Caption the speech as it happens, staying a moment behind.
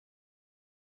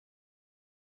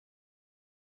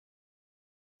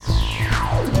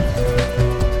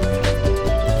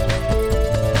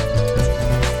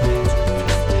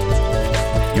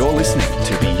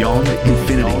Beyond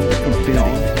Infinity.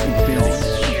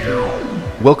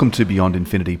 Welcome to Beyond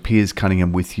Infinity. Piers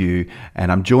Cunningham with you, and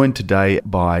I'm joined today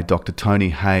by Dr.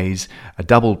 Tony Hayes, a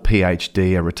double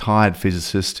PhD, a retired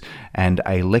physicist, and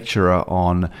a lecturer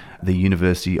on the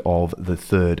University of the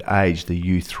Third Age, the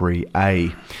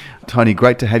U3A. Tony,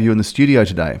 great to have you in the studio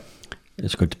today.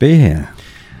 It's good to be here.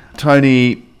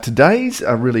 Tony, today's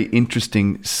a really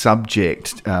interesting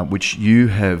subject which you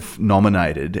have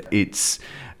nominated.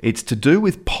 It's to do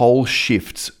with pole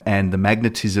shifts and the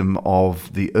magnetism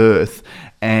of the Earth,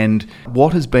 and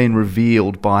what has been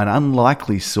revealed by an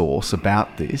unlikely source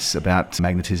about this, about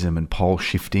magnetism and pole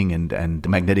shifting and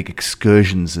magnetic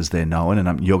excursions as they're known,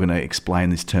 and you're going to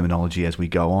explain this terminology as we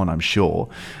go on, I'm sure.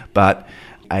 But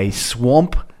a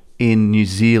swamp in New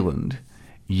Zealand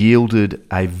yielded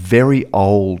a very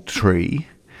old tree,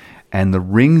 and the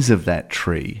rings of that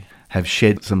tree have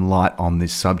shed some light on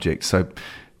this subject. So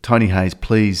Tony Hayes,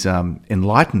 please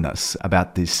enlighten us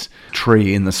about this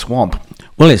tree in the swamp.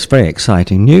 Well, it's very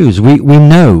exciting news. We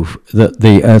know that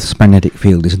the Earth's magnetic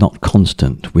field is not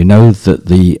constant. We know that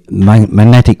the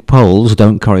magnetic poles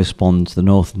don't correspond to the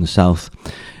north and the south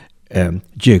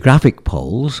geographic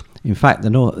poles. In fact,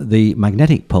 the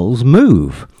magnetic poles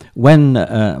move. When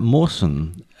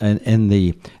Mawson, in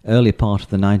the early part of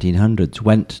the 1900s,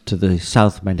 went to the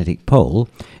South Magnetic Pole,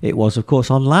 it was, of course,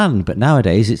 on land, but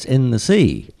nowadays it's in the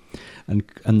sea. And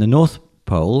the North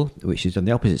Pole, which is on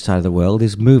the opposite side of the world,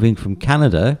 is moving from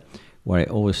Canada, where it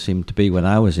always seemed to be when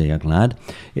I was a young lad.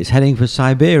 It's heading for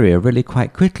Siberia really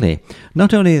quite quickly.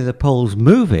 Not only are the poles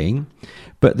moving,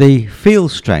 but the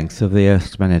field strength of the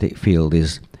Earth's magnetic field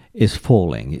is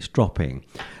falling, it's dropping.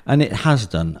 And it has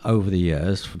done over the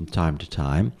years from time to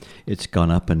time. It's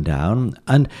gone up and down.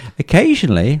 And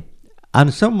occasionally,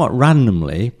 and somewhat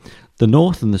randomly, the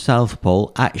North and the South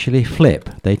Pole actually flip.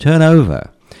 They turn over.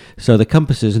 So the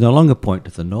compasses no longer point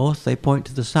to the north, they point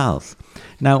to the south.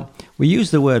 Now, we use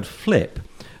the word flip,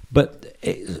 but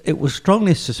it was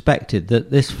strongly suspected that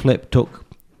this flip took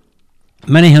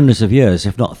many hundreds of years,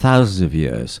 if not thousands of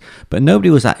years, but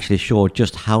nobody was actually sure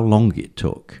just how long it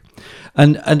took.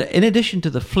 And in addition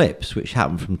to the flips, which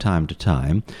happen from time to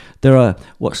time, there are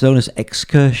what's known as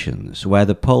excursions, where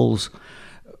the poles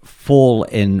fall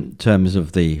in terms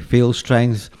of the field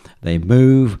strength, they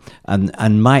move,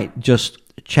 and might just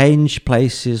change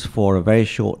places for a very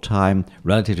short time,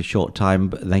 relatively short time,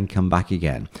 but then come back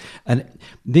again. And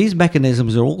these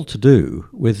mechanisms are all to do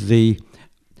with the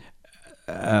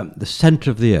center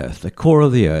of the Earth, the core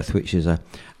of the Earth, which is a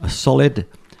solid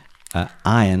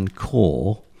iron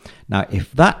core. Now,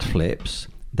 if that flips,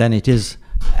 then it is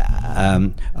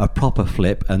a proper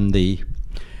flip, and the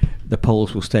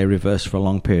poles will stay reversed for a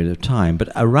long period of time. But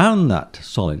around that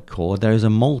solid core, there is a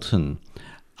molten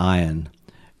iron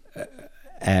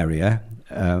area,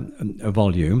 a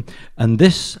volume, and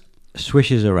this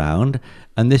swishes around,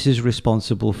 and this is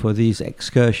responsible for these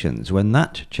excursions. When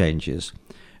that changes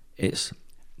its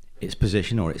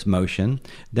position or its motion,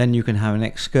 then you can have an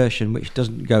excursion which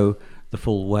doesn't go the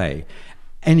full way.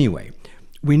 Anyway,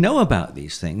 we know about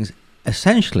these things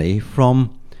essentially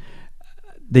from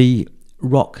the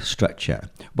rock structure.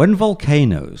 When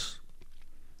volcanoes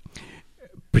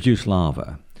produce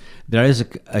lava, there is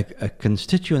a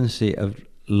constituency of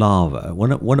lava.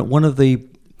 One of the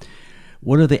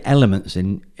elements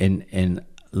in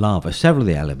lava, several of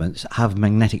the elements have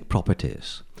magnetic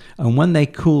properties, and when they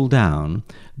cool down,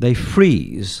 they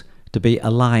freeze to be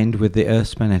aligned with the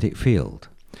Earth's magnetic field.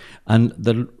 And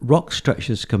the rock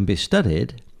structures can be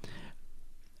studied,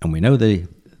 and we know the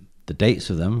dates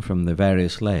of them from the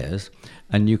various layers,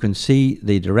 and you can see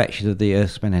the direction of the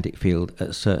Earth's magnetic field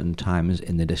at certain times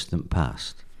in the distant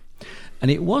past.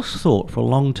 And it was thought for a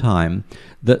long time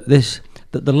that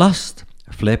the last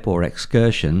flip or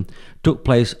excursion took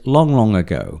place long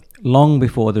ago, long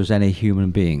before there was any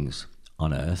human beings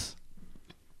on Earth.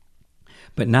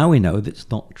 But now we know that's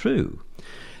not true.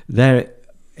 There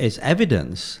is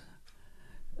evidence,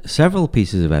 several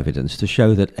pieces of evidence, to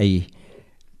show that an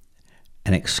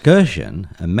excursion,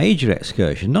 a major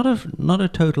excursion, not a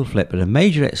total flip, but a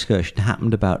major excursion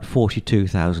happened about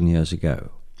 42,000 years ago.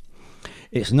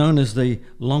 It's known as the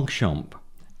Longchamp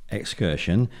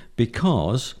excursion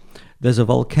because there's a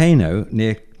volcano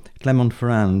near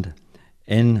Clermont-Ferrand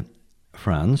in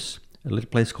France, a little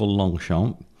place called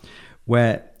Longchamp,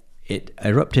 where it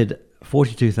erupted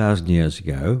 42,000 years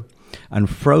ago, and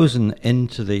frozen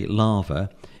into the lava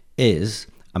is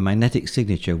a magnetic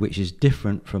signature which is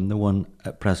different from the one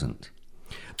at present.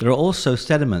 There are also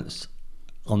sediments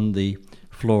on the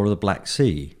floor of the Black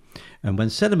Sea, and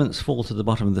when sediments fall to the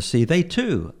bottom of the sea, they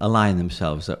too align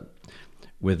themselves up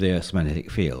with the Earth's magnetic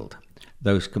field.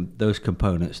 those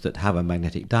components that have a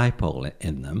magnetic dipole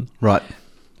in them. Right.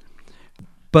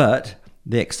 But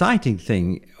the exciting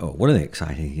thing, or one of the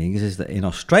exciting things, is that in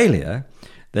Australia,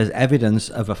 there's evidence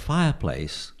of a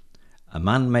fireplace, a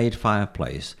man-made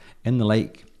fireplace in the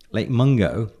Lake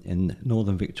Mungo in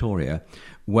northern Victoria,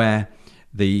 where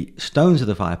the stones of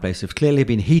the fireplace have clearly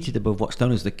been heated above what's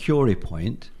known as the Curie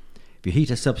point. If you heat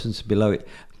a substance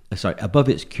above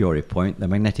its Curie point, the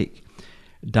magnetic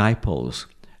dipoles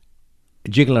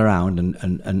jiggle around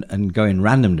and go in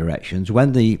random directions.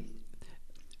 When the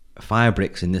fire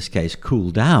bricks, in this case,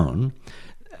 cool down,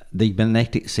 the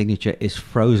magnetic signature is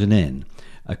frozen in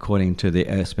according to the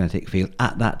Earth's magnetic field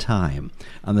at that time.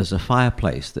 And there's a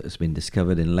fireplace that has been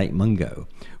discovered in Lake Mungo,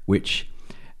 which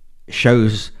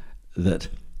shows that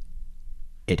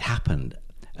it happened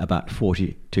about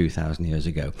 42,000 years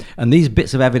ago. And these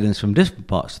bits of evidence from different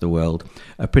parts of the world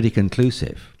are pretty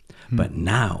conclusive. But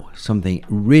now something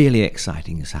really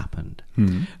exciting has happened.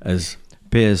 As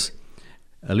Piers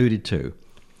alluded to,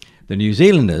 the New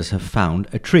Zealanders have found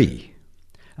a tree,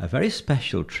 a very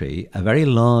special tree, a very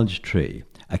large tree,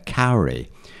 a kauri,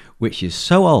 which is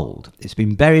so old, it's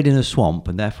been buried in a swamp,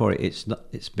 and therefore it's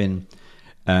been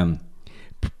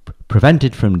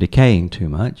prevented from decaying too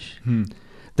much.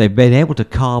 They've been able to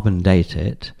carbon date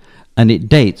it, and it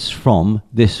dates from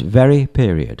this very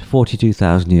period,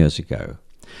 42,000 years ago.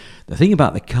 The thing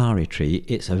about the kauri tree,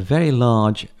 it's a very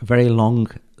large, very long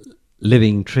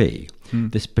living tree.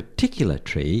 This particular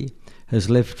tree has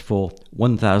lived for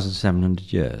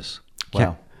 1,700 years.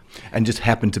 Wow. And just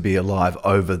happened to be alive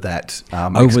over that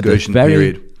over excursion the very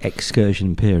period.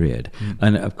 excursion period.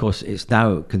 And of course, it's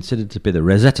now considered to be the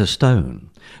Rosetta Stone,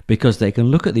 because they can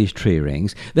look at these tree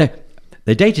rings.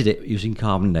 They dated it using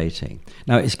carbon dating.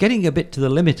 Now, it's getting a bit to the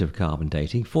limit of carbon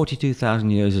dating.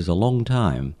 42,000 years is a long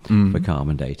time for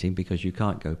carbon dating, because you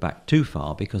can't go back too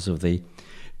far because of the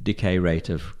decay rate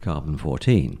of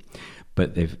carbon-14.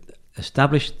 But they've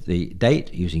established the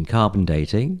date using carbon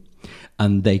dating,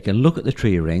 and they can look at the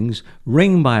tree rings,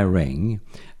 ring by ring,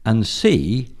 and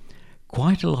see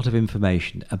quite a lot of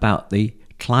information about the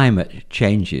climate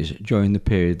changes during the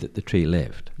period that the tree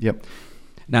lived. Yep.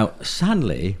 Now,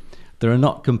 sadly, there are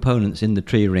not components in the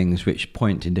tree rings which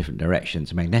point in different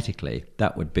directions magnetically.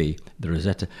 That would be the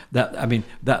Rosetta.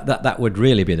 That would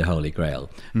really be the Holy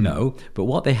Grail. No, but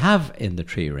what they have in the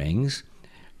tree rings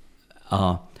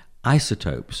are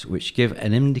isotopes, which give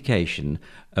an indication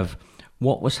of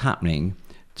what was happening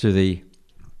to the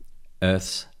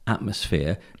Earth's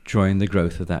atmosphere during the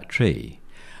growth of that tree.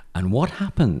 And what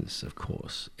happens, of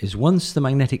course, is once the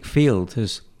magnetic field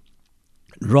has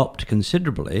dropped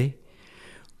considerably,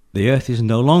 the Earth is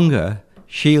no longer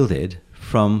shielded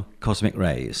from cosmic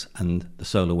rays and the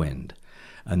solar wind.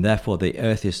 And therefore the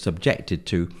Earth is subjected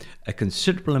to a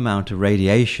considerable amount of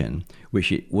radiation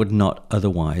which it would not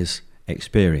otherwise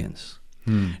experience.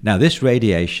 Now, this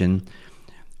radiation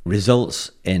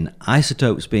results in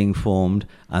isotopes being formed,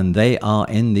 and they are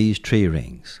in these tree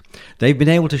rings. They've been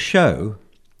able to show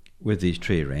with these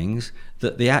tree rings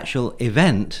that the actual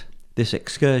event, this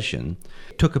excursion,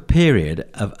 took a period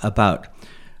of about,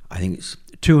 I think it's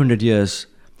 200 years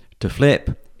to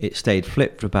flip. It stayed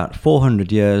flipped for about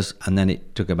 400 years, and then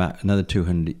it took about another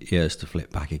 200 years to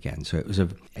flip back again. So it was,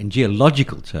 in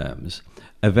geological terms,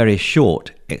 a very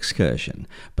short excursion,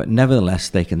 but nevertheless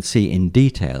they can see in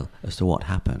detail as to what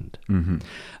happened.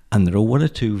 And there are one or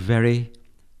two very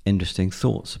interesting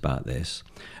thoughts about this.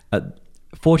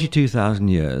 42,000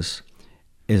 years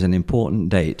is an important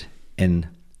date in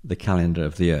the calendar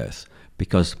of the Earth,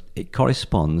 because it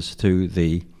corresponds to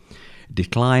the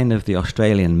decline of the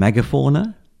Australian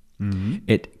megafauna.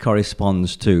 It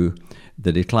corresponds to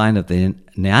the decline of the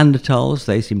Neanderthals.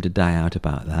 They seem to die out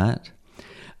about that.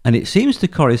 And it seems to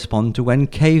correspond to when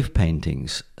cave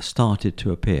paintings started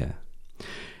to appear.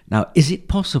 Now, is it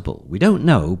possible? We don't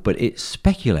know, but it's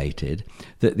speculated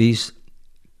that these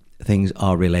things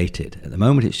are related. At the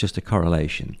moment, it's just a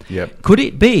correlation. Yep. Could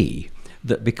it be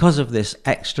that because of this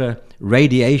extra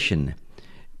radiation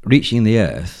reaching the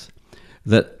Earth,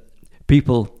 that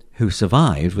people who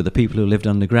survived were the people who lived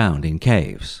underground in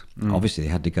caves? Obviously,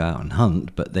 they had to go out and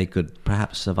hunt, but they could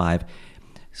perhaps survive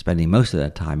spending most of their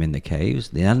time in the caves.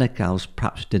 The Neanderthals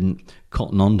perhaps didn't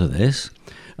cotton on to this,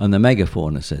 and the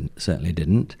megafauna certainly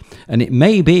didn't. And it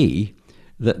may be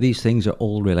that these things are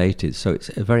all related, so it's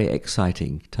a very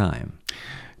exciting time.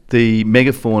 The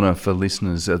megafauna, for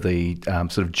listeners, are the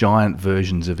sort of giant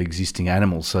versions of existing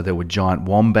animals. So there were giant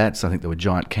wombats, I think there were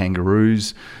giant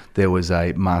kangaroos, there was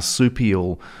a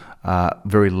marsupial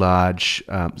very large,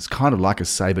 it's kind of like a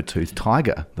saber-toothed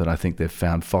tiger that I think they've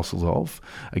found fossils of.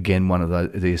 Again, one of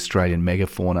the Australian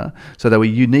megafauna. So they were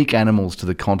unique animals to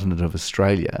the continent of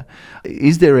Australia.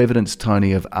 Is there evidence,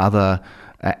 Tony, of other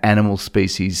animal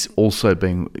species also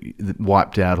being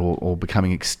wiped out or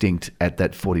becoming extinct at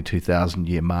that 42,000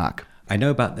 year mark? I know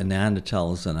about the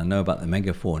Neanderthals and I know about the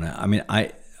megafauna. I mean,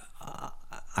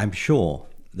 I'm sure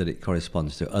that it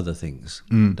corresponds to other things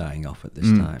dying off at this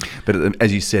time. But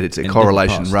as you said, it's a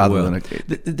correlation rather than a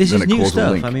This is new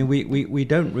stuff. link. I mean, we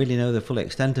don't really know the full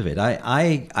extent of it.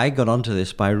 I got onto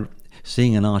this by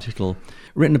seeing an article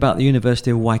written about the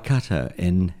University of Waikato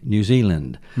in New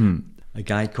Zealand. A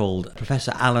guy called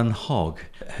Professor Alan Hogg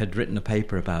had written a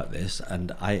paper about this,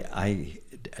 and I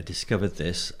discovered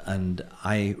this, and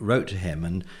I wrote to him,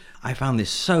 and I found this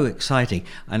so exciting.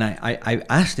 And I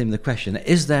asked him the question,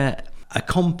 is there a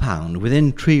compound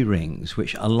within tree rings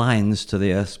which aligns to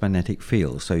the Earth's magnetic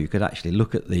field? So you could actually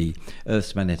look at the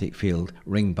Earth's magnetic field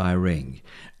ring by ring.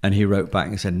 And he wrote back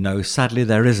and said, no, sadly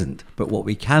there isn't. But what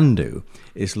we can do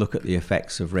is look at the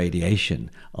effects of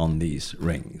radiation on these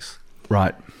rings.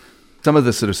 Right. Some of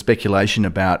the sort of speculation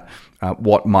about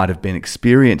what might have been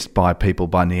experienced by people,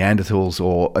 by Neanderthals,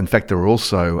 or in fact there were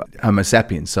also Homo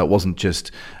sapiens, so it wasn't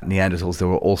just Neanderthals, there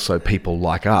were also people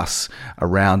like us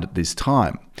around at this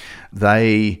time.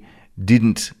 They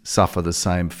didn't suffer the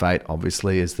same fate,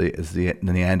 obviously, as the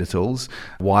Neanderthals.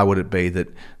 Why would it be that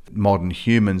modern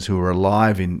humans who were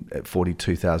alive in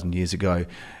 42,000 years ago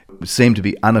seemed to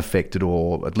be unaffected,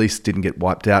 or at least didn't get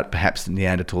wiped out? Perhaps the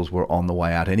Neanderthals were on the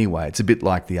way out anyway. It's a bit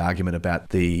like the argument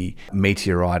about the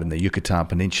meteorite and the Yucatan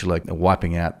Peninsula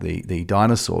wiping out the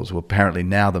dinosaurs. Well, apparently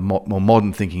now the more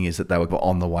modern thinking is that they were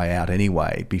on the way out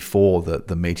anyway before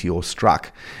the meteor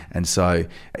struck. And so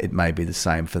it may be the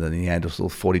same for the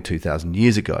Neanderthals 42,000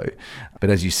 years ago. But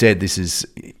as you said, this is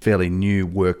fairly new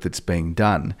work that's being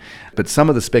done. But some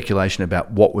of the speculation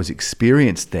about what was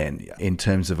experienced then in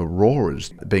terms of auroras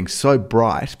being so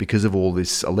bright because of all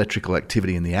this electrical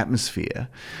activity in the atmosphere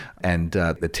and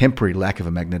the temporary lack of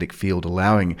a magnetic field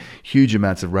allowing huge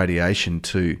amounts of radiation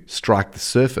to strike the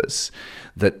surface,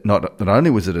 that not only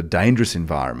was it a dangerous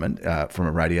environment from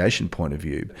a radiation point of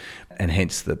view, and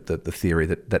hence the theory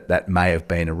that may have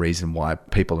been a reason why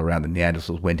people around the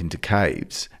Neanderthals went into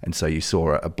caves, and so you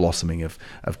saw a blossoming of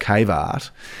cave art.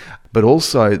 But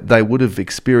also they would have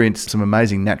experienced some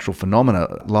amazing natural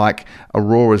phenomena like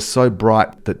auroras so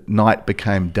bright that night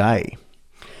became day.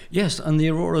 Yes, and the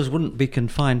auroras wouldn't be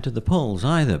confined to the poles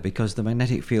either, because the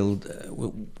magnetic field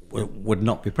would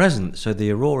not be present, so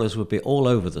the auroras would be all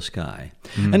over the sky.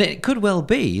 And it could well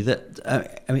be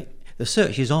that, the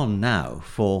search is on now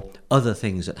for other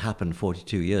things that happened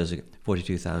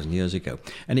 42,000 years ago,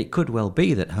 and it could well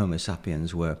be that Homo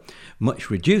sapiens were much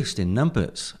reduced in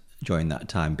numbers during that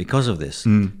time because of this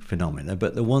phenomena,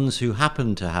 but the ones who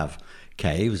happened to have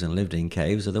caves and lived in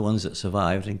caves are the ones that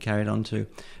survived and carried on to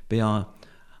be our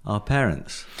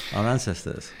parents, our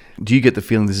ancestors. Do you get the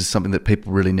feeling this is something that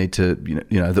people really need to,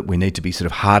 that we need to be sort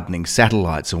of hardening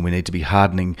satellites, or we need to be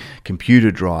hardening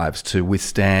computer drives to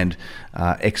withstand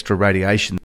extra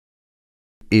radiation?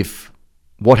 If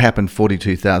what happened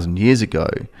 42,000 years ago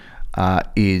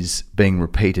is being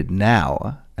repeated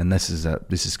now, and this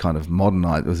is kind of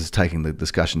modernized, this is taking the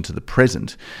discussion to the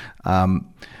present.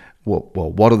 Well,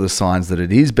 what are the signs that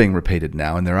it is being repeated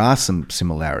now? And there are some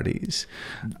similarities.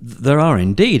 There are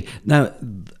indeed. Now,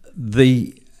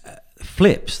 the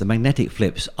flips, the magnetic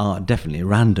flips, are definitely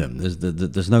random.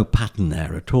 There's no pattern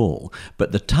there at all.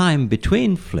 But the time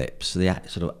between flips, the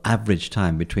sort of average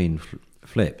time between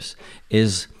flips,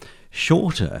 is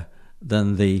shorter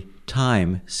than the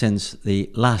time since the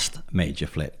last major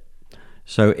flip.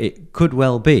 So it could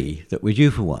well be that we're due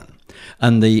for one.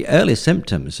 And the early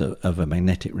symptoms of a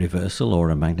magnetic reversal or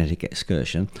a magnetic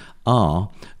excursion are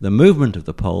the movement of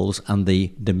the poles and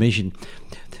the diminution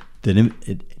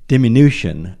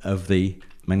of the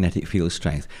magnetic field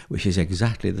strength, which is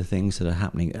exactly the things that are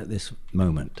happening at this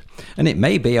moment. And it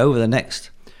may be over the next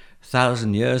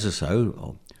 1,000 years or so,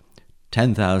 or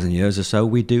 10,000 years or so,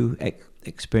 we do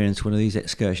experience one of these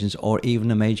excursions or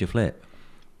even a major flip.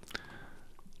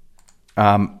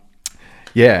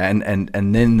 Yeah,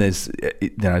 and then there's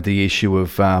the issue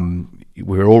of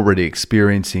we're already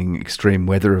experiencing extreme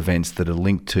weather events that are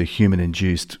linked to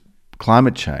human-induced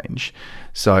climate change.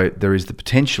 So there is the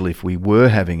potential, if we were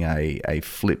having a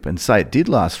flip, and say it did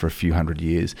last for a few hundred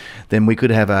years, then it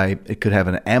could have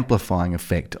an amplifying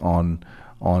effect on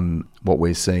on what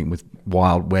we're seeing with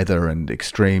wild weather and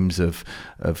extremes of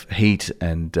heat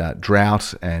and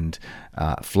drought and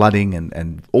flooding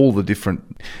and all the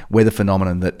different weather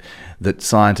phenomenon that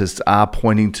scientists are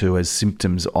pointing to as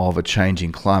symptoms of a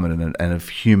changing climate and of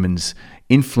humans'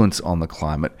 influence on the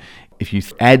climate. If you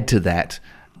add to that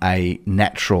a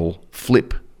natural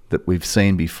flip that we've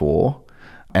seen before,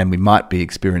 and we might be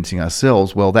experiencing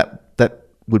ourselves, well, that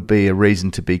would be a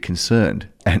reason to be concerned,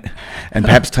 and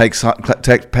perhaps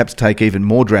take even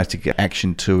more drastic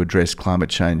action to address climate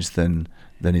change than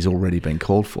is already being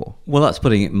called for. Well, that's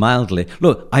putting it mildly.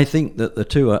 Look, I think that the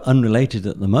two are unrelated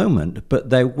at the moment, but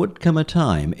there would come a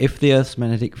time, if the Earth's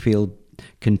magnetic field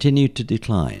continued to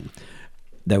decline,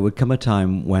 there would come a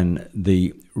time when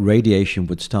the radiation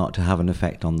would start to have an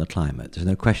effect on the climate. There's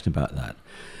no question about that.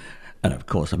 And of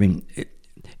course, I mean,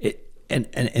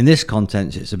 in this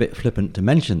context, it's a bit flippant to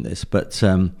mention this, but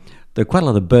there are quite a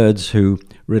lot of birds who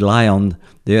rely on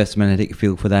the Earth's magnetic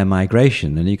field for their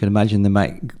migration, and you can imagine they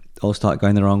might all start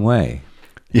going the wrong way.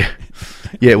 Yeah.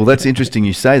 Well, that's interesting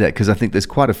you say that, because I think there's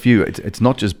quite a few. It's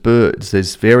not just birds.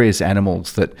 There's various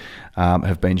animals that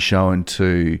have been shown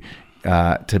to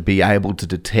be able to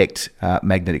detect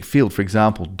magnetic field. For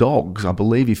example, dogs. I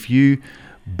believe if you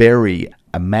bury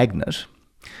a magnet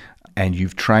and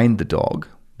you've trained the dog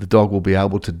will be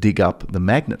able to dig up the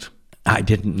magnet. I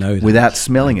didn't know that. Without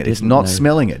smelling it. It's not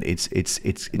smelling it.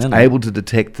 It's able to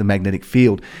detect the magnetic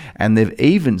field. And they've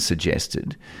even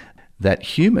suggested that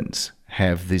humans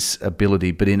have this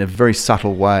ability, but in a very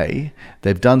subtle way.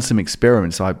 They've done some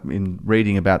experiments. In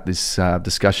reading about this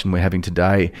discussion we're having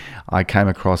today, I came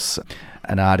across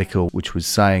an article which was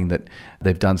saying that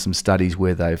they've done some studies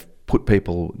where they've put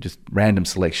people, just random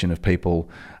selection of people,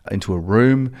 into a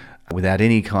room without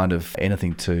any kind of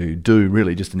anything to do,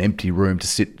 really just an empty room to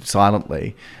sit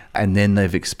silently, and then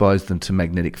they've exposed them to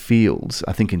magnetic fields,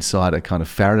 I think inside a kind of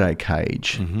Faraday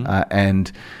cage,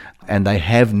 and they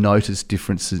have noticed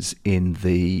differences in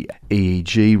the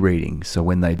EEG reading. So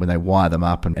when they wire them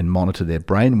up and monitor their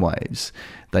brain waves,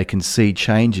 they can see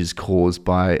changes caused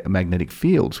by magnetic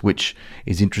fields, which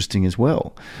is interesting as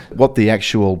well. What the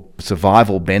actual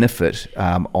survival benefit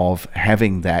of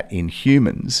having that in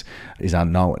humans is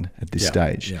unknown at this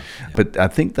stage. But I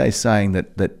think they're saying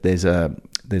that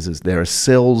there are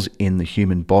cells in the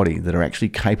human body that are actually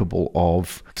capable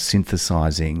of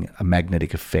synthesizing a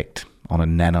magnetic effect on a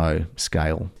nano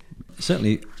scale.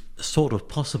 Certainly sort of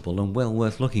possible and well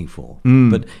worth looking for.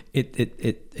 But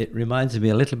it reminds me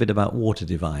a little bit about water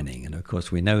divining, and of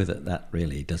course we know that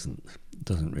really doesn't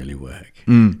really work.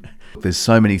 There's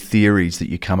so many theories that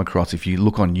you come across. If you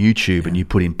look on YouTube and you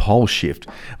put in pole shift,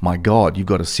 my God, you've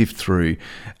got to sift through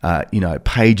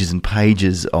pages and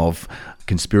pages of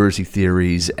conspiracy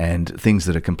theories and things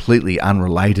that are completely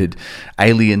unrelated,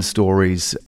 alien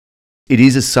stories. It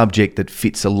is a subject that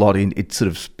fits a lot in. It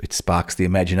sparks the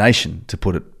imagination, to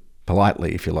put it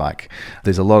politely, if you like.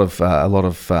 There's a lot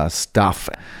of stuff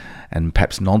and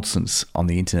perhaps nonsense on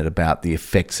the internet about the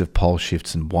effects of pole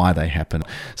shifts and why they happen.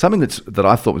 Something that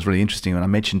I thought was really interesting, and I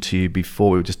mentioned to you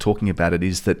before we were just talking about it,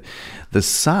 is that the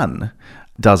sun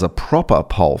does a proper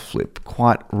pole flip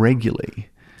quite regularly.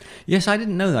 Yes, I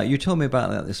didn't know that. You told me about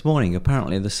that this morning.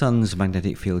 Apparently the sun's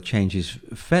magnetic field changes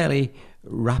fairly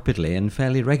rapidly and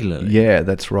fairly regularly. Yeah,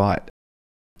 that's right.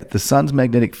 The sun's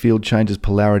magnetic field changes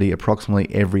polarity approximately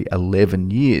every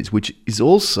 11 years, which is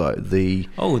also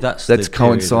that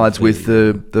coincides with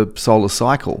the solar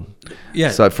cycle. Yeah.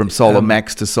 So from solar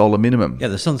max to solar minimum. Yeah,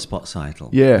 the sunspot cycle.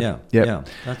 Yeah.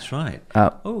 That's right.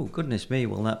 Oh goodness me!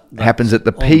 Well, that happens at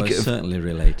the peak. Certainly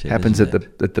related. Happens at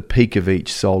the peak of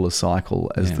each solar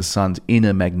cycle as the sun's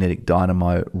inner magnetic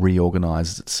dynamo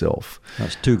reorganizes itself.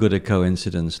 That's too good a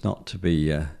coincidence not to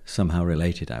be somehow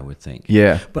related, I would think.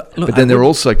 Yeah, but look, then there are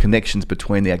also connections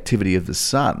between the activity of the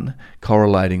sun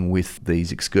correlating with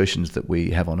these excursions that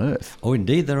we have on Earth. Oh,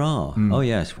 indeed there are. Oh,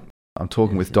 yes. I'm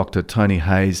talking with Dr. Tony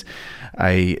Hayes,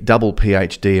 a double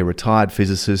PhD, a retired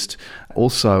physicist,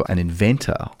 also an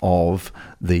inventor of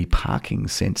the parking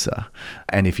sensor.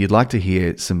 And if you'd like to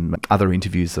hear some other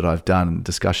interviews that I've done,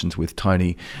 discussions with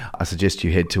Tony, I suggest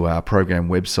you head to our program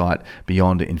website,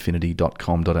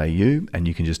 beyondinfinity.com.au, and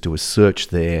you can just do a search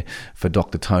there for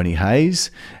Dr. Tony Hayes.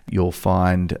 You'll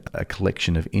find a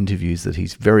collection of interviews that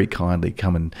he's very kindly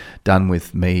come and done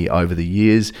with me over the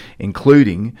years,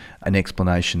 including an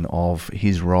explanation of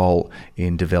his role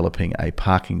in developing a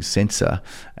parking sensor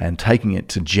and taking it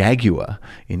to Jaguar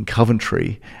in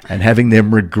Coventry and having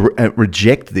them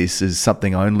reject this as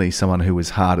something only someone who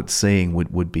was hard at seeing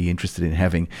would be interested in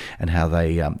having, and how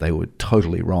they were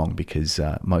totally wrong, because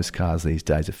most cars these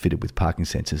days are fitted with parking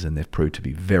sensors and they've proved to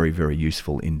be very, very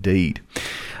useful indeed.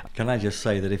 Can I just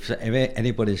say that if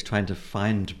anybody's trying to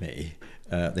find me,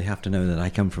 they have to know that I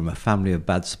come from a family of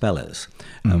bad spellers,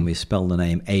 and we spell the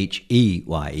name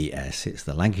Heyes. It's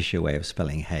the Lancashire way of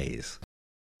spelling Hayes.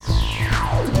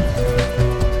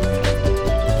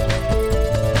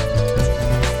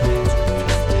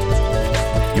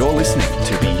 You're listening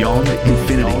to Beyond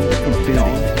Infinity.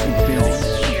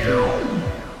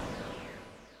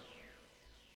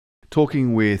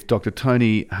 Talking with Dr.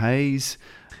 Tony Hayes,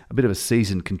 a bit of a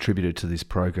seasoned contributor to this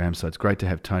program, so it's great to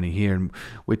have Tony here. And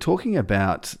we're talking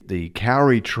about the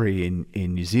kauri tree in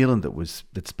New Zealand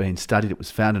that's been studied. It was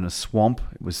found in a swamp.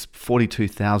 It was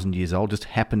 42,000 years old, just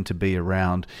happened to be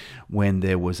around when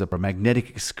there was a magnetic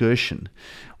excursion.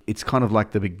 It's kind of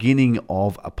like the beginning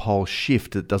of a pole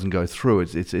shift that doesn't go through.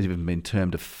 It's even been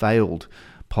termed a failed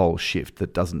pole shift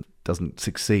that doesn't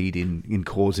succeed in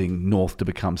causing north to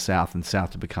become south and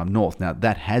south to become north. Now,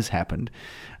 that has happened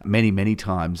many, many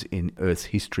times in Earth's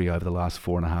history over the last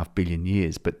 4.5 billion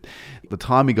years. But the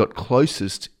time we got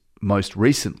closest most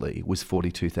recently was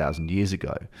 42,000 years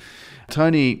ago.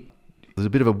 Tony, there's a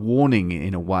bit of a warning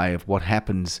in a way of what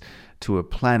happens to a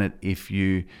planet if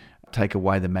you take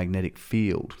away the magnetic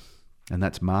field, and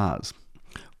that's Mars.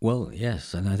 Well,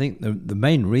 yes, and I think the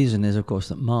main reason is, of course,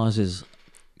 that Mars is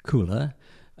cooler.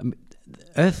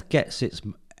 Earth gets its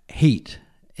heat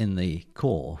in the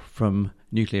core from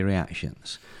nuclear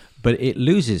reactions, but it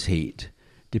loses heat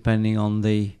depending on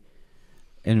the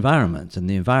environment. And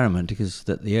the environment, because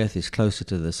that the Earth is closer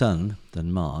to the sun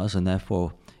than Mars, and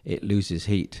therefore it loses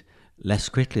heat less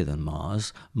quickly than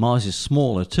Mars. Mars is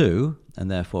smaller too, and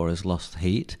therefore has lost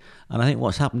heat. And I think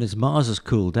what's happened is Mars has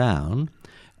cooled down.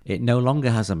 It no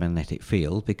longer has a magnetic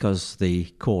field because the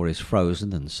core is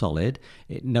frozen and solid.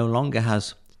 It no longer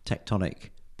has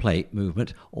tectonic plate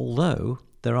movement, although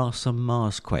there are some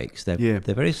Mars quakes. They're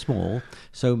very small,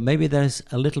 so maybe there's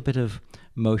a little bit of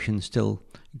motion still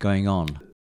going on.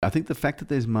 I think the fact that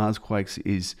there's Mars quakes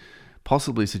is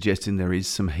possibly suggesting there is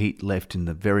some heat left in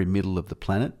the very middle of the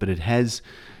planet, but it has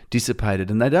dissipated,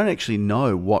 and they don't actually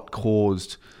know what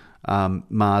caused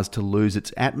Mars to lose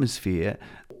its atmosphere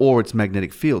or its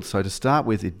magnetic field. So to start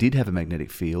with, it did have a magnetic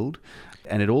field,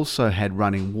 and it also had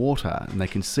running water, and they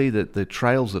can see that the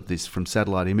trails of this from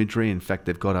satellite imagery. In fact,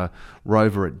 they've got a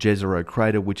rover at Jezero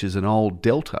Crater, which is an old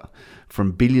delta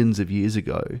from billions of years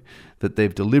ago that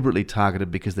they've deliberately targeted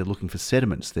because they're looking for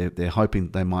sediments. They're hoping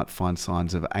they might find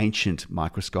signs of ancient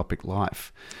microscopic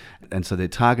life. And so they're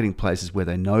targeting places where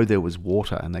they know there was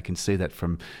water, and they can see that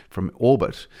from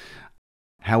orbit.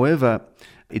 However,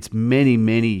 it's many,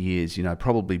 many years,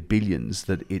 probably billions,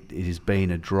 that it has been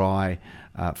a dry,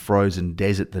 frozen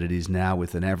desert that it is now,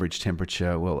 with an average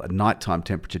temperature, a nighttime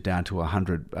temperature down to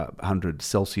 100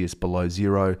 Celsius below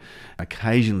zero.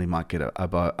 Occasionally might get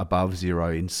above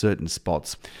zero in certain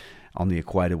spots on the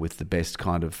equator with the best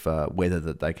kind of weather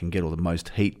that they can get, or the most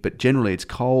heat. But generally it's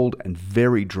cold and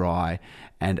very dry,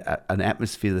 and an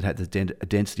atmosphere that has a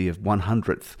density of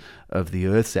 1/100th of the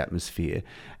Earth's atmosphere,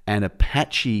 and a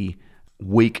patchy,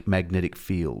 weak magnetic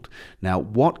field. Now,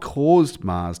 what caused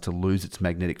Mars to lose its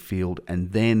magnetic field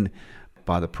and then,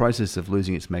 by the process of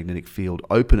losing its magnetic field,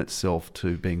 open itself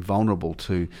to being vulnerable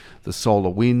to the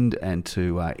solar wind and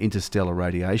to interstellar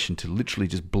radiation, to literally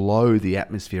just blow the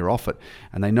atmosphere off it?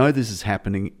 And they know this is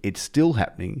happening. It's still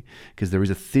happening because there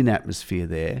is a thin atmosphere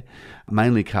there,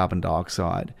 mainly carbon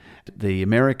dioxide. The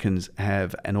Americans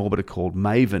have an orbiter called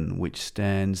MAVEN, which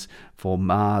stands for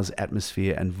Mars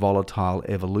Atmosphere and Volatile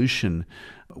Evolution,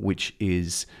 which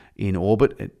is in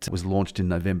orbit. It was launched in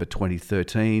November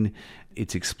 2013.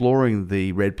 It's exploring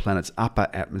the red planet's upper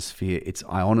atmosphere, its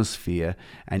ionosphere,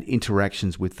 and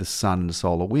interactions with the sun and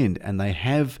solar wind. And they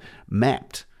have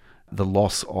mapped the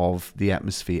loss of the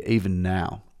atmosphere even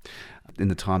now, in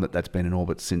the time that's been in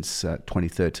orbit since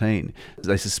 2013.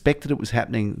 They suspected it was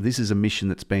happening. This is a mission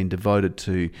that's been devoted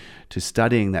to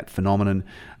studying that phenomenon.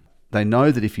 They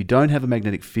know that if you don't have a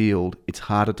magnetic field, it's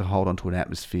harder to hold onto an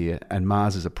atmosphere, and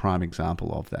Mars is a prime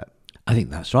example of that. I think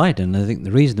that's right, and I think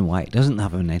the reason why it doesn't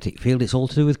have a magnetic field, it's all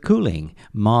to do with cooling.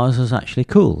 Mars has actually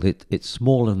cooled. It's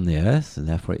smaller than the Earth, and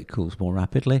therefore it cools more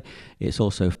rapidly. It's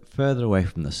also further away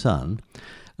from the sun,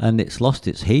 and it's lost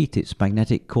its heat. Its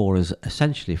magnetic core is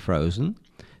essentially frozen.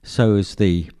 So is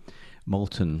the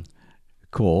molten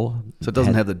core. So it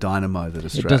doesn't have the dynamo that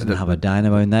Australia... It doesn't have a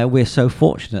dynamo in there. We're so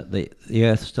fortunate that the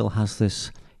Earth still has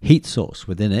this heat source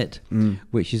within it,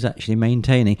 which is actually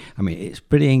maintaining... I mean, it's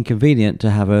pretty inconvenient to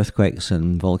have earthquakes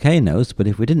and volcanoes, but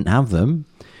if we didn't have them,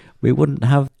 we wouldn't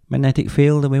have magnetic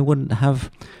field and we wouldn't have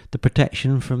the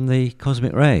protection from the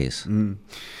cosmic rays.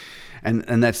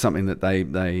 And that's something that they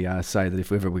say that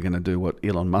if ever we're going to do what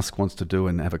Elon Musk wants to do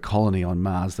and have a colony on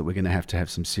Mars, that we're going to have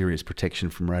some serious protection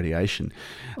from radiation.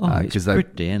 It's a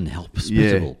pretty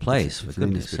inhospitable place, for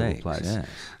goodness sake. Yes.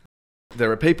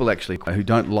 There are people actually who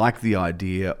don't like the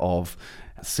idea of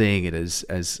seeing it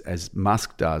as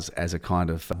Musk does, as a kind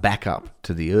of backup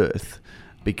to the Earth,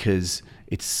 because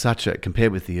it's such a,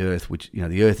 compared with the Earth, which,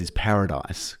 the Earth is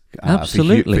paradise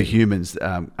absolutely for humans,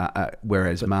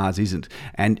 whereas Mars isn't.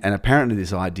 And apparently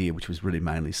this idea, which was really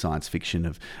mainly science fiction,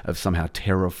 of somehow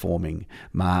terraforming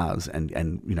Mars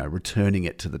and returning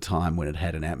it to the time when it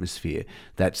had an atmosphere,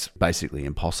 that's basically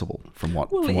impossible from what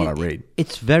I read.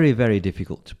 It's very, very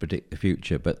difficult to predict the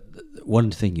future, but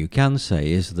one thing you can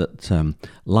say is that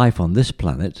life on this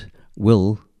planet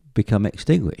will become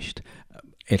extinguished.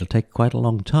 It'll take quite a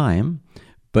long time,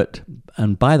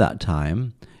 and by that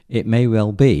time, it may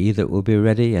well be that we'll be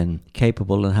ready and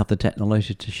capable and have the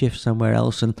technology to shift somewhere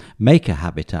else and make a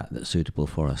habitat that's suitable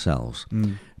for ourselves.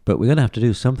 But we're going to have to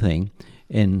do something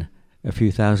in a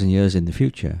few thousand years in the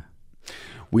future.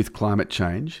 With climate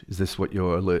change, is this what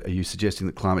are you suggesting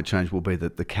that climate change will be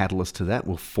the catalyst to that,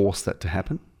 will force that to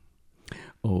happen?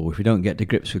 If we don't get to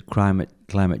grips with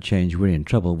climate change, we're in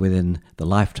trouble within the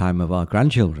lifetime of our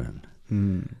grandchildren.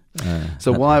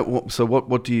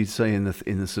 What do you see in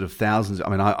the sort of thousands? I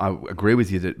mean, I agree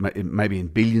with you that maybe in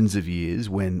billions of years,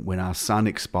 when our sun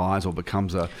expires or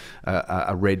becomes a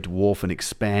red dwarf and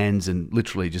expands and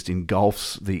literally just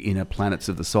engulfs the inner planets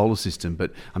of the solar system.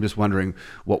 But I'm just wondering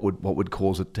what would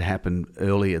cause it to happen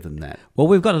earlier than that. Well,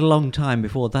 we've got a long time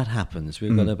before that happens.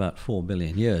 We've got about 4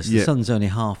 billion years. The sun's only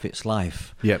half its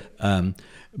life. Yep.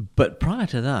 But prior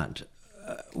to that,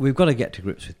 we've got to get to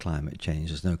grips with climate change.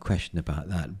 There's no question about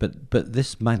that. But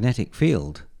this magnetic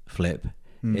field flip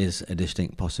is a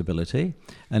distinct possibility.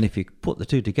 And if you put the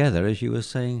two together, as you were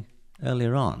saying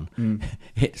earlier on,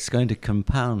 it's going to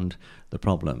compound the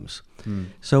problems.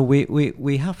 So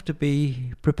we have to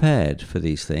be prepared for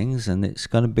these things, and it's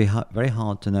going to be very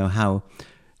hard to know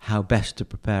how best to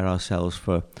prepare ourselves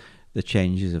for the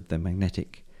changes of the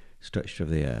magnetic structure of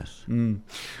the Earth.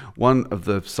 One of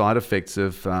the side effects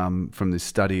of from this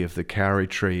study of the kauri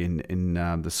tree in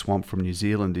the swamp from New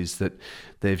Zealand is that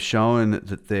they've shown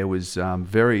that there was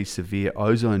very severe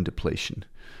ozone depletion.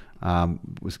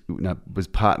 Was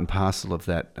part and parcel of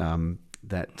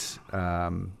that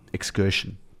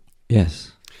excursion.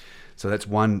 Yes. So that's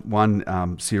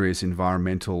one serious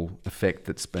environmental effect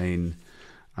that's been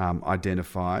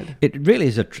identified. It really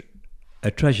is a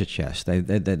treasure chest.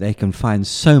 They can find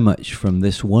so much from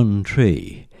this one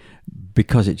tree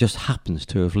because it just happens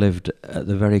to have lived at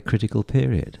the very critical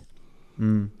period.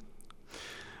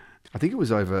 I think it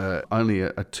was over only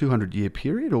a 200-year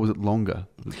period, or was it longer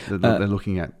that they're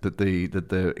looking at, that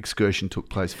the excursion took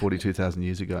place 42,000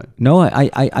 years ago? No,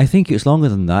 I think it's longer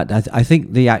than that. I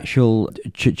think the actual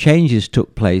changes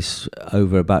took place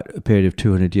over about a period of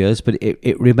 200 years, but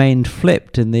it remained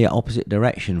flipped in the opposite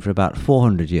direction for about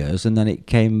 400 years, and then it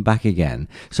came back again.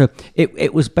 So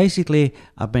it was basically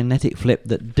a magnetic flip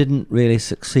that didn't really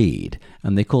succeed,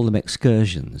 and they call them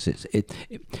excursions.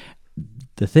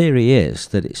 The theory is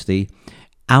that it's the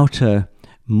outer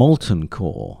molten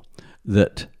core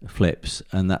that flips,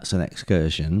 and that's an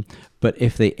excursion. But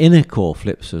if the inner core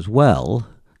flips as well,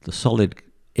 the solid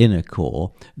inner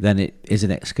core, then it is an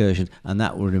excursion, and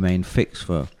that will remain fixed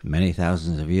for many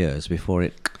thousands of years before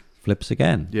it flips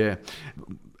again. Yeah.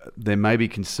 There may be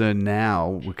concern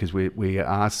now because we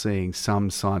are seeing some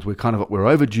signs. We're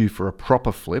overdue for a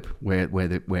proper flip where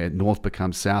north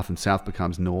becomes south and south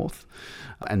becomes north,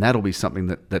 and that'll be something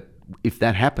that if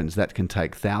that happens, that can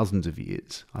take thousands of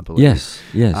years, I believe. Yes.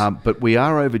 But we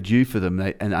are overdue for them,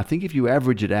 and I think if you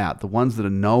average it out, the ones that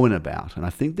are known about, and I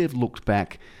think they've looked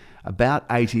back about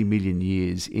 80 million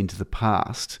years into the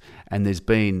past, and there's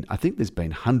been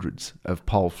hundreds of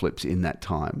pole flips in that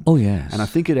time. Oh yes. And I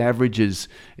think it averages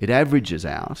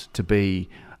out to be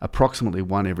approximately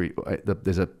one every.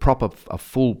 There's a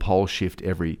full pole shift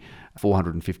every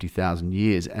 450,000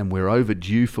 years, and we're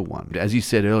overdue for one. As you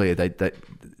said earlier, that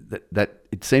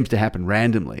it seems to happen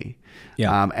randomly.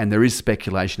 Yeah. And there is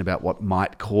speculation about what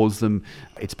might cause them.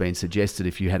 It's been suggested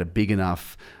if you had a big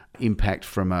enough impact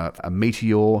from a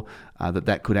meteor,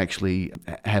 that could actually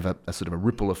have a sort of a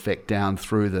ripple effect down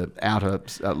through the outer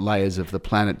layers of the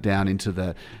planet down into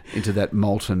that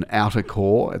molten outer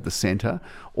core at the center,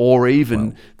 or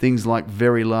even things like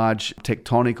very large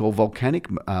tectonic or volcanic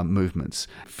movements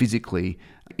physically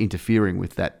interfering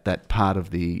with that part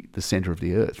of the center of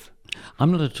the Earth.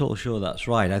 I'm not at all sure that's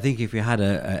right. I think if you had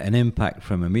an impact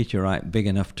from a meteorite big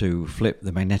enough to flip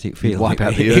the magnetic field, wipe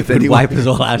out the Earth it would anyway. wipe us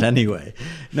all out anyway.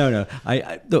 No.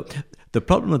 Look, The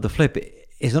problem of the flip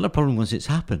is not a problem once it's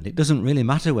happened. It doesn't really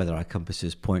matter whether our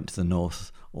compasses point to the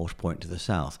north or point to the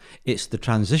south. It's the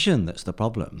transition that's the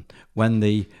problem. When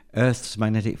the Earth's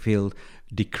magnetic field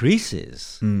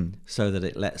decreases so that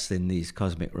it lets in these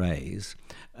cosmic rays,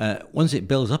 once it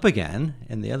builds up again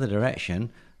in the other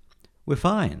direction, we're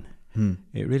fine.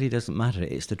 It really doesn't matter.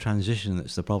 It's the transition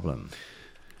that's the problem.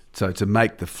 So to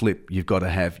make the flip, you've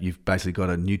basically got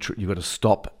to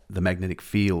stop the magnetic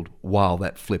field while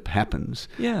that flip happens.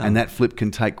 Yeah. And that flip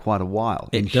can take quite a while.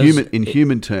 In does.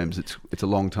 human terms, it's a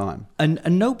long time. And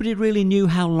nobody really knew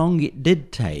how long it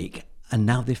did take, and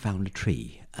now they found a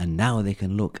tree. And now they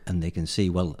can look and they can see,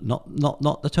 well,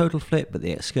 not the total flip, but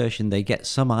the excursion. They get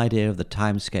some idea of the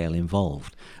time scale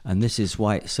involved. And this is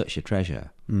why it's such a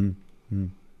treasure.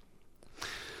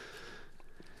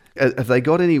 Have they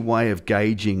got any way of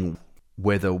gauging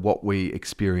whether what we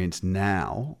experience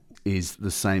now is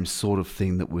the same sort of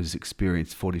thing that was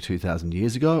experienced 42,000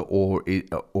 years ago,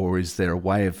 or is there a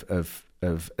way of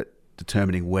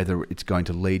determining whether it's going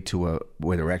to lead to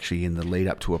whether actually in the lead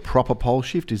up to a proper pole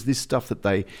shift? Is this stuff that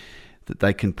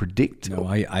they can predict? No,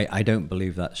 I don't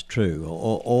believe that's true.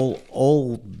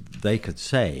 All they could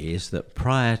say is that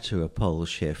prior to a pole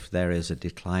shift, there is a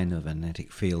decline of a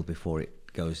magnetic field before it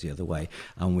goes the other way,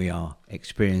 and we are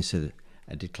experiencing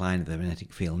a decline of the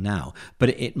magnetic field now. But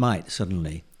it might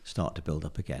suddenly start to build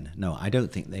up again. No, I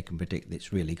don't think they can predict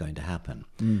it's really going to happen.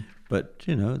 But,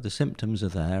 the symptoms are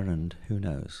there, and who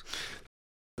knows?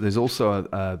 There's also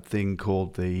a thing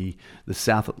called the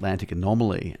South Atlantic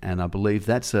anomaly, and I believe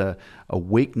that's a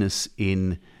weakness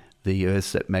in the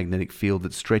Earth's magnetic field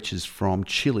that stretches from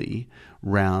Chile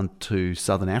round to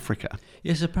southern Africa.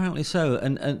 Yes, apparently so.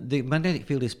 And the magnetic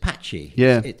field is patchy.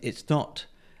 Yeah. It's not...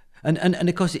 And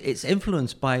of course, it's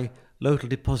influenced by local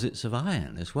deposits of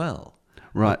iron as well.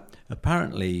 Right.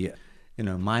 Apparently,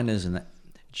 miners and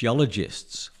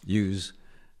geologists use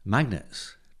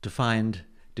magnets to find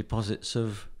deposits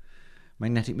of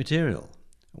magnetic material.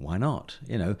 Why not?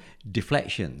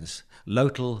 Deflections,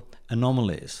 local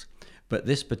anomalies. But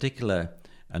this particular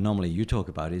anomaly you talk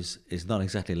about is not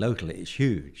exactly local, it's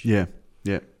huge. Yeah.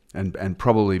 And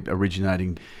probably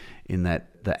originating in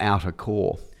the outer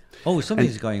core. Oh,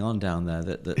 something's going on down there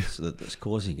that's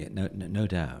causing it, no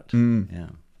doubt. Yeah.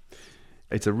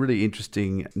 It's a really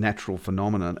interesting natural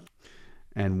phenomenon,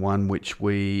 and one which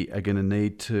we are going to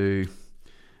need to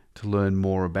learn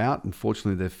more about.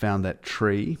 Unfortunately, they've found that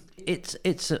tree. It's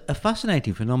a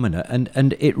fascinating phenomenon,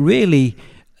 and it really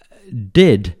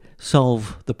did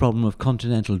solve the problem of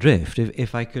continental drift.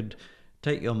 If I could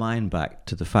take your mind back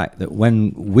to the fact that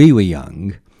when we were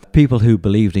young, people who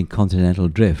believed in continental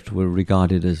drift were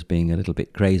regarded as being a little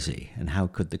bit crazy. And how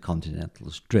could the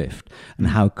continentals drift? And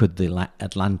how could the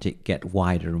Atlantic get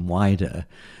wider and wider?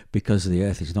 Because the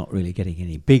Earth is not really getting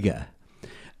any bigger.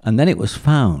 And then it was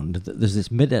found that there's this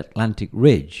mid-Atlantic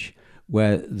ridge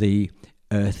where the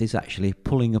Earth is actually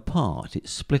pulling apart.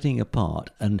 It's splitting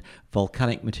apart, and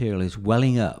volcanic material is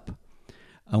welling up.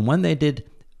 And when they did,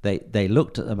 they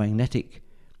looked at the magnetic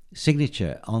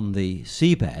signature on the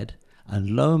seabed,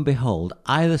 and lo and behold,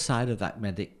 either side of that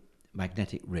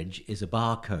magnetic ridge is a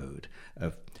barcode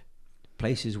of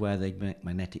places where the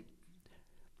magnetic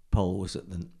pole was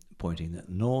pointing at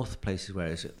the north, places where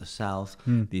it's at the south.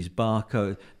 This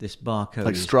barcode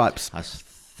like stripes. Has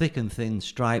thick and thin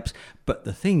stripes, but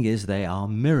the thing is they are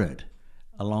mirrored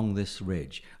along this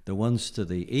ridge. The ones to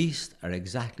the east are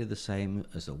exactly the same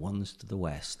as the ones to the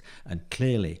west, and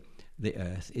clearly the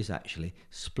Earth is actually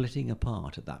splitting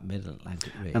apart at that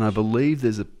mid-Atlantic ridge. And I believe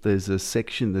there's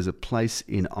a place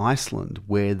in Iceland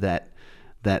where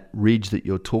that ridge that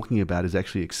you're talking about is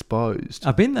actually exposed.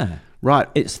 I've been there. Right.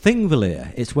 It's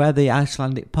Thingvellir. It's where the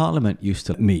Icelandic Parliament used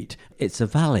to meet. It's a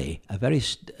valley, a very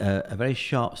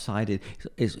sharp-sided.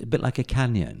 It's a bit like a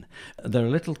canyon. There are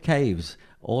little caves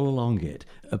all along it.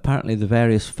 Apparently, the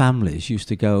various families used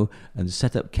to go and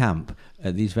set up camp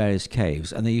at these various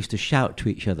caves, and they used to shout to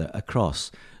each other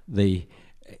across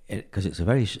because it's a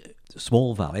very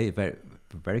small valley,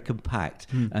 very compact,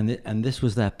 and this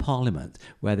was their parliament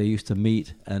where they used to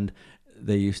meet and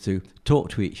they used to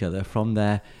talk to each other from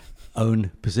their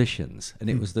own positions, and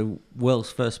it was the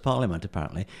world's first parliament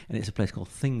apparently, and it's a place called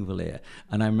Thingvellir.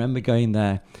 And I remember going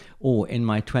there in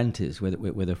my 20s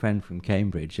with a friend from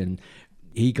Cambridge, and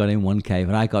he got in one cave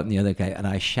and I got in the other cave, and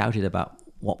I shouted about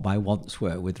what my wants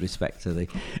were with respect to the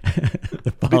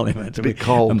parliament. It's a bit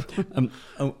cold.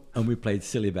 And we played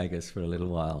silly beggars for a little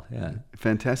while. Yeah,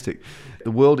 fantastic.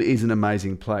 The world is an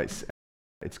amazing place.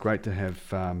 It's great to have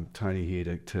Tony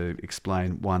here to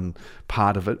explain one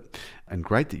part of it, and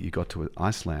great that you got to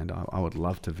Iceland. I would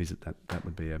love to visit that. That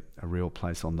would be a real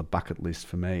place on the bucket list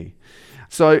for me.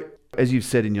 So, as you've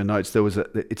said in your notes,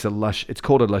 it's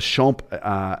called a La Champ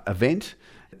event.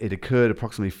 It occurred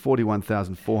approximately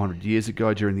 41,400 years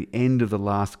ago during the end of the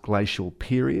last glacial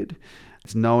period.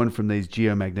 It's known from these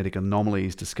geomagnetic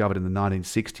anomalies discovered in the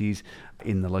 1960s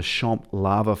in the La Champ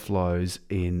lava flows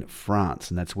in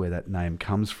France, and that's where that name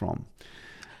comes from.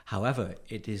 However,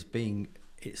 it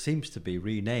seems to be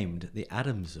renamed the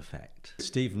Adams Effect.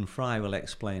 Stephen Fry will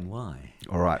explain why.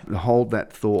 All right, hold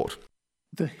that thought.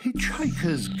 The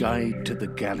Hitchhiker's Guide to the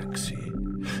Galaxy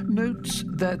notes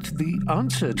that the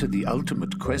answer to the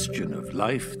ultimate question of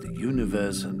life, the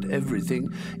universe, and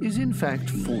everything is in fact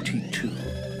 42.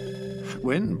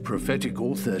 When prophetic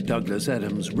author Douglas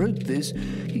Adams wrote this,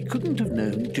 he couldn't have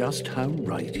known just how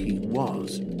right he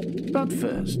was. But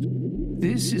first,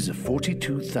 this is a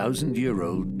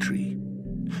 42,000-year-old tree.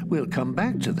 We'll come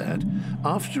back to that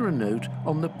after a note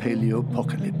on the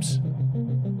paleopocalypse.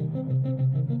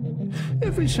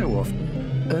 Every so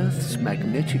often, Earth's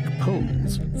magnetic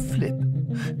poles flip,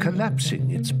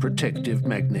 collapsing its protective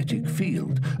magnetic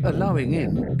field, allowing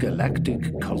in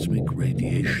galactic cosmic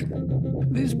radiation.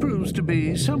 This proves to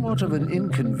be somewhat of an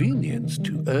inconvenience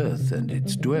to Earth and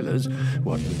its dwellers,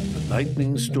 what with the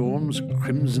lightning storms,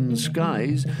 crimson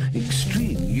skies,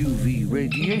 extreme UV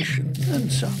radiation,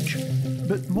 and such.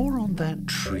 But more on that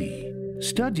tree.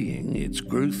 Studying its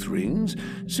growth rings,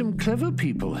 some clever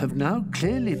people have now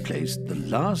clearly placed the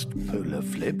last polar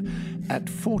flip at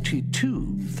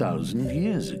 42,000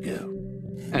 years ago.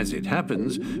 As it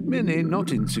happens, many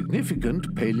not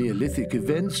insignificant Paleolithic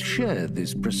events share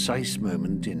this precise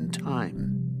moment in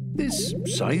time. This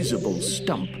sizable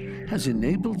stump has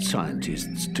enabled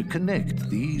scientists to connect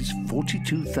these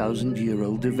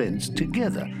 42,000-year-old events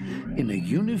together in a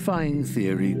unifying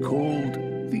theory called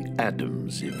the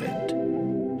Adams Event.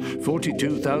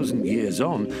 42,000 years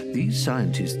on, these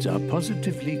scientists are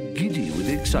positively giddy with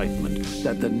excitement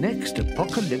that the next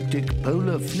apocalyptic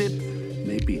polar flip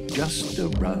may be just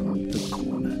around the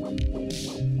corner.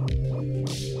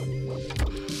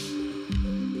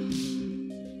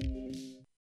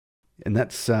 And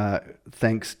that's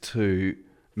thanks to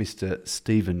Mr.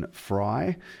 Stephen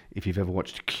Fry. If you've ever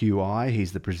watched QI,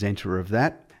 he's the presenter of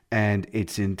that. And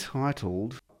it's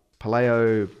entitled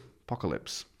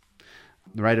Paleopocalypse.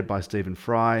 Narrated by Stephen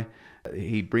Fry.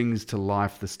 He brings to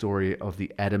life the story of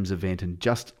the Adams Event, and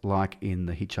just like in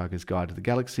The Hitchhiker's Guide to the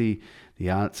Galaxy, the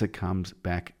answer comes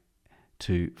back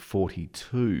to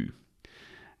 42.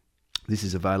 This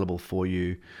is available for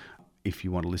you if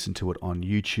you want to listen to it on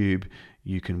YouTube.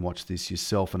 You can watch this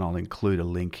yourself, and I'll include a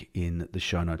link in the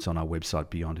show notes on our website,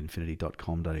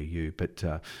 beyondinfinity.com.au.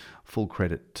 But full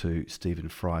credit to Stephen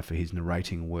Fry for his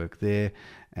narrating work there,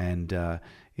 and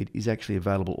it is actually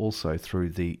available also through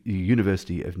the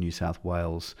University of New South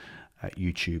Wales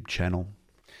YouTube channel.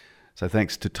 So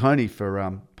thanks to Tony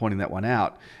for pointing that one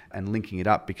out and linking it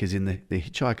up, because in the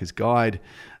Hitchhiker's Guide,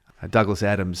 Douglas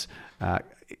Adams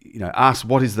asks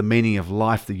what is the meaning of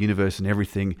life, the universe, and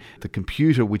everything. The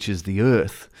computer, which is the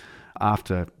Earth,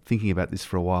 after thinking about this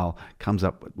for a while, comes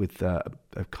up with a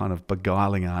kind of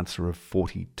beguiling answer of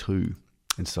 42.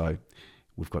 And so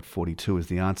we've got 42 as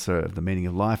the answer of the meaning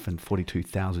of life, and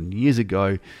 42,000 years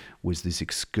ago was this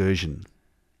excursion.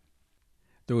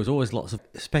 There was always lots of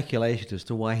speculation as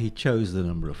to why he chose the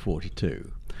number of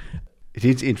 42. It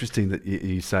is interesting that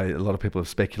you say a lot of people have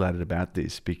speculated about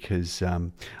this, because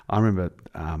I remember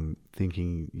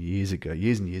thinking years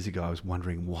and years ago, I was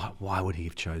wondering why would he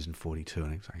have chosen 42?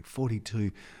 And I was saying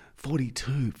 42.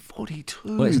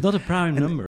 Well, it's not a prime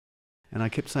number. And I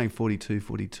kept saying 42.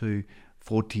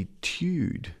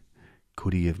 Fortitude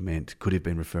could have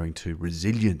been referring to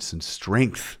resilience and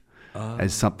strength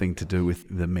as something to do with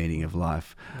the meaning of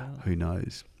life. Wow. Who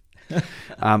knows?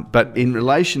 But in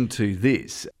relation to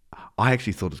this, I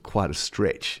actually thought it was quite a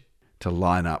stretch to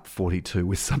line up 42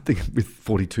 with something with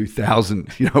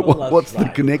 42,000. What's right.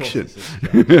 The connection?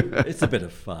 It's a bit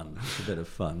of fun.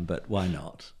 But why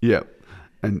not? Yeah.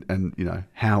 And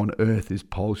how on earth is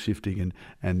pole shifting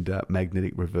and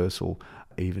magnetic reversal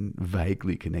even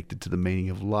vaguely connected to the meaning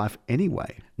of life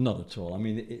anyway? Not at all. I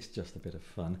mean, it's just a bit of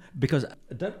fun. Because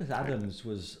Douglas Adams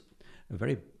was a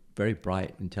very, very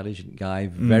bright, intelligent guy,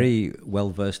 very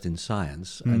well versed in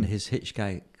science, and his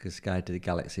Hitchhiker's Guide to the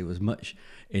Galaxy was much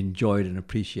enjoyed and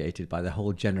appreciated by the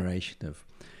whole generation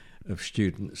of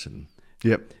students and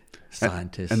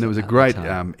scientists. And there was a great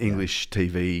English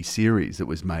TV series that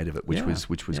was made of it, which was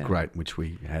Yeah. great, which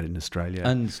we had in Australia.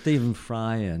 And Stephen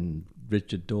Fry and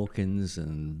Richard Dawkins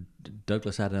and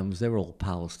Douglas Adams, they were all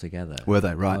pals together. Were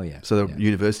they? Right. Oh, yeah. So they're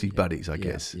university buddies, I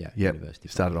guess. Yeah. Yep. University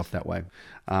Started buddies. off that way.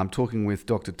 Talking with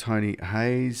Dr. Tony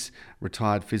Hayes,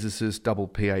 retired physicist, double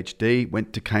PhD,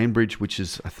 went to Cambridge, which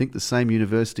is, I think, the same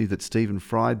university that Stephen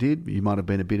Fry did. You might have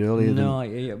been a bit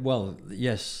earlier Well,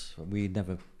 yes, we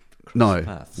never crossed No.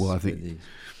 paths. Well, I think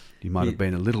you might have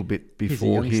been a little bit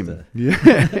before he's a him. youngster.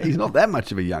 Yeah, he's not that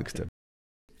much of a youngster.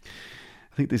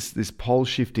 I think this pole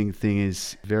shifting thing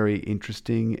is very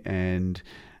interesting, and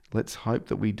let's hope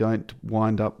that we don't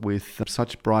wind up with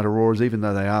such bright auroras, even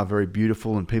though they are very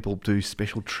beautiful, and people do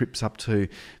special trips up to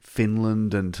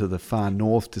Finland and to the far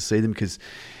north to see them, because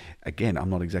again, I'm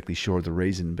not exactly sure of the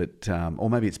reason, but or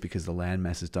maybe it's because the land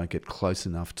masses don't get close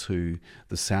enough to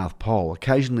the South Pole.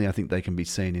 Occasionally, I think they can be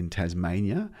seen in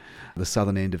Tasmania, the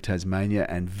southern end of Tasmania,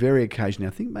 and very occasionally,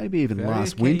 I think maybe even Very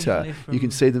last winter, you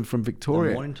can see them from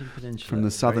Victoria, the Mornington Peninsula, from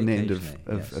the southern very end of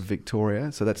occasionally, yes.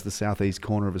 Victoria. So that's the southeast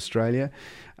corner of Australia.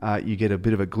 You get a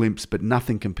bit of a glimpse, but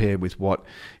nothing compared with what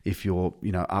if you're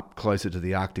up closer to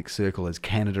the Arctic Circle as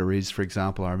Canada is, for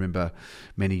example. I remember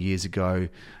many years ago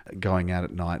going out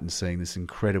at night and seeing this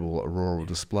incredible auroral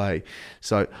display.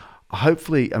 So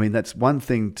hopefully, I mean, that's one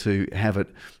thing to have it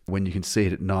when you can see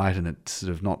it at night and it's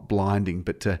sort of not blinding,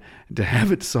 but to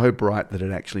have it so bright that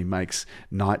it actually makes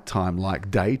nighttime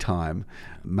like daytime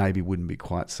maybe wouldn't be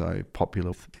quite so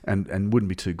popular, and wouldn't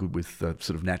be too good with the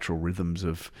sort of natural rhythms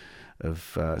of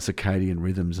circadian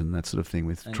rhythms and that sort of thing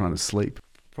with trying to sleep.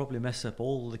 Probably mess up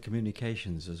all the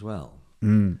communications as well.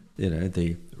 Mm.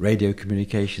 The radio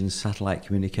communications, satellite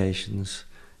communications,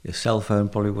 your cell phone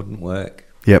probably wouldn't work.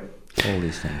 Yep. All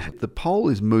these things. The pole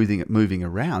is moving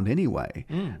around anyway.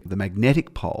 The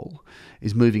magnetic pole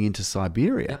is moving into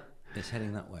Siberia. Yep. It's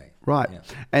heading that way. Right. Yeah.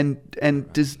 And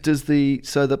does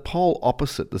the pole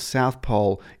opposite, the South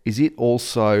Pole, is it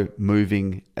also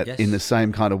moving Yes. in the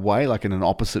same kind of way, like in an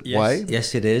opposite way?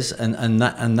 Yes, it is, and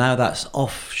now that's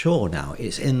offshore. Now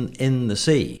it's in the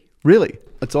sea. Really?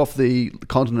 It's off the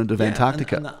continent of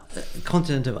Antarctica. And the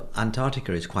continent of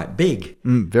Antarctica is quite big.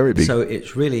 Very big. So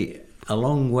it's really a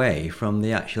long way from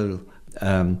the actual.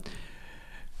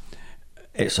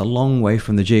 It's a long way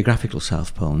from the geographical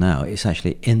South Pole now. It's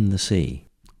actually in the sea.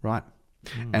 Right.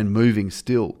 And moving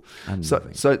still.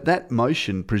 Moving. So that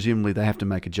motion, presumably they have to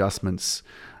make adjustments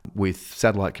with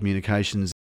satellite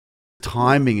communications.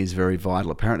 Timing is very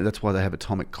vital. Apparently that's why they have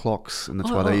atomic clocks, and that's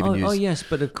why they even use... Oh, yes,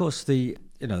 but of course the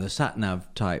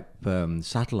sat-nav type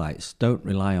satellites don't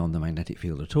rely on the magnetic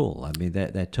field at all. I mean,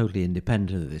 they're totally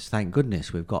independent of this. Thank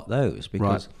goodness we've got those,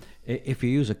 because if you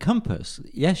use a compass,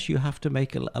 yes, you have to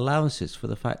make allowances for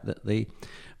the fact that the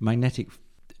magnetic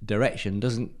direction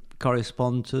doesn't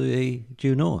correspond to the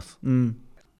due north.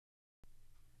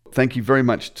 Thank you very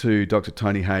much to Dr.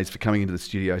 Tony Hayes for coming into the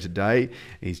studio today.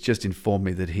 He's just informed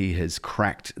me that he has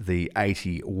cracked the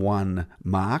 81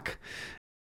 mark.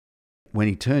 When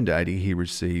he turned 80, he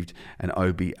received an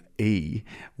OBE,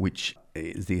 which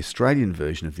is the Australian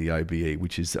version of the OBE,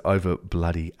 which is over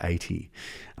bloody 80.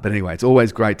 But anyway, it's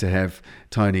always great to have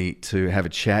Tony to have a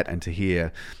chat and to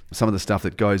hear some of the stuff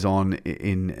that goes on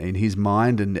in his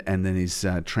mind and then is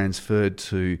transferred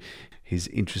to his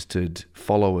interested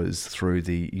followers through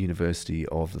the University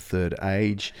of the Third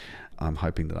Age. I'm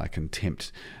hoping that I can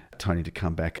tempt Tony to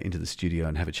come back into the studio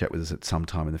and have a chat with us at some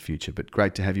time in the future. But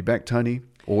great to have you back, Tony.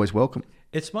 Always welcome.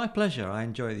 It's my pleasure. I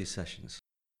enjoy these sessions.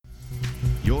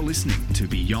 You're listening to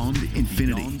Beyond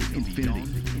Infinity.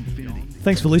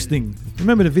 Thanks for listening.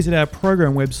 Remember to visit our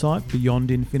program website,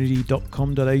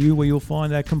 beyondinfinity.com.au, where you'll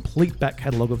find our complete back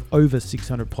catalogue of over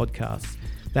 600 podcasts.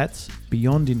 That's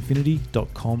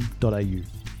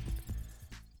beyondinfinity.com.au.